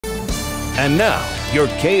And now, your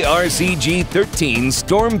KRCG 13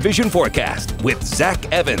 Storm Vision Forecast with Zac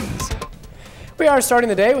Evans. We are starting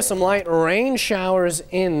the day with some light rain showers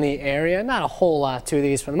in the area. Not a whole lot to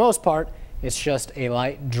these for the most part. It's just a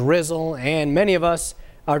light drizzle, and many of us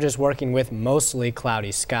are just working with mostly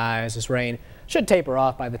cloudy skies. This rain should taper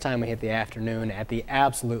off by the time we hit the afternoon at the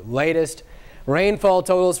absolute latest. Rainfall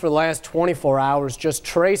totals for the last 24 hours, just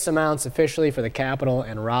trace amounts officially for the capital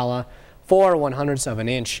and Rolla, 4/100ths of an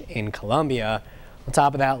inch in Columbia. On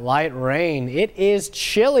top of that light rain, it is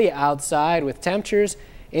chilly outside with temperatures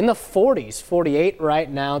in the 40s, 48 right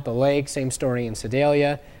now at the lake. Same story in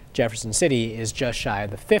Sedalia. Jefferson City is just shy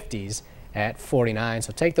of the 50s at 49,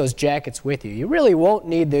 so take those jackets with you. You really won't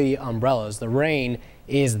need the umbrellas. The rain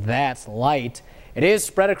is that light. It is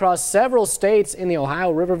spread across several states in the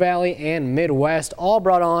Ohio River Valley and Midwest, all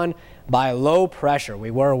brought on by low pressure.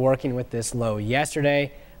 We were working with this low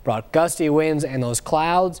yesterday, brought gusty winds and those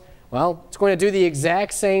clouds. Well, it's going to do the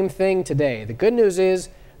exact same thing today. The good news is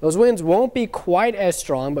those winds won't be quite as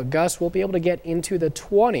strong, but gusts will be able to get into the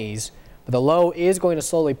 20s. But the low is going to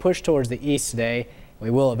slowly push towards the east today. We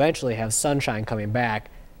will eventually have sunshine coming back.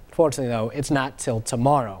 Unfortunately, though, it's not till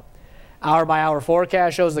tomorrow. Hour-by-hour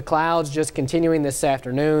forecast shows the clouds just continuing this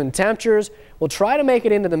afternoon. Temperatures will try to make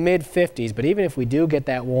it into the mid-50s, but even if we do get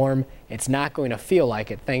that warm, it's not going to feel like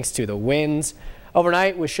it thanks to the winds.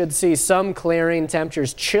 Overnight, we should see some clearing.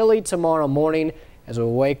 Temperatures chilly tomorrow morning as we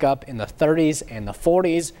wake up in the 30s and the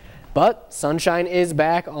 40s. But sunshine is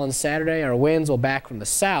back on Saturday. Our winds will back from the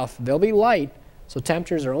south. They'll be light, so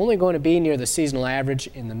temperatures are only going to be near the seasonal average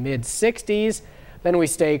in the mid-60s. Then we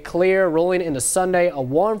stay clear, rolling into Sunday. A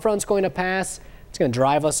warm front's going to pass. It's going to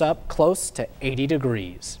drive us up close to 80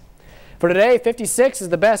 degrees. For today, 56 is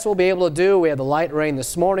the best we'll be able to do. We had the light rain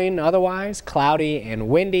this morning. Otherwise, cloudy and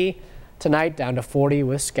windy. Tonight, down to 40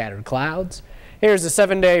 with scattered clouds. Here's the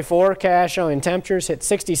 7-day forecast showing temperatures hit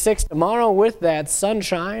 66 tomorrow with that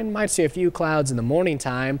sunshine. Might see a few clouds in the morning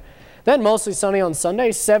time. Then mostly sunny on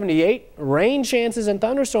Sunday, 78. Rain chances and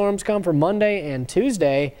thunderstorms come for Monday and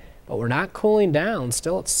Tuesday, but we're not cooling down.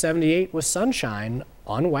 Still at 78 with sunshine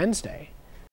on Wednesday.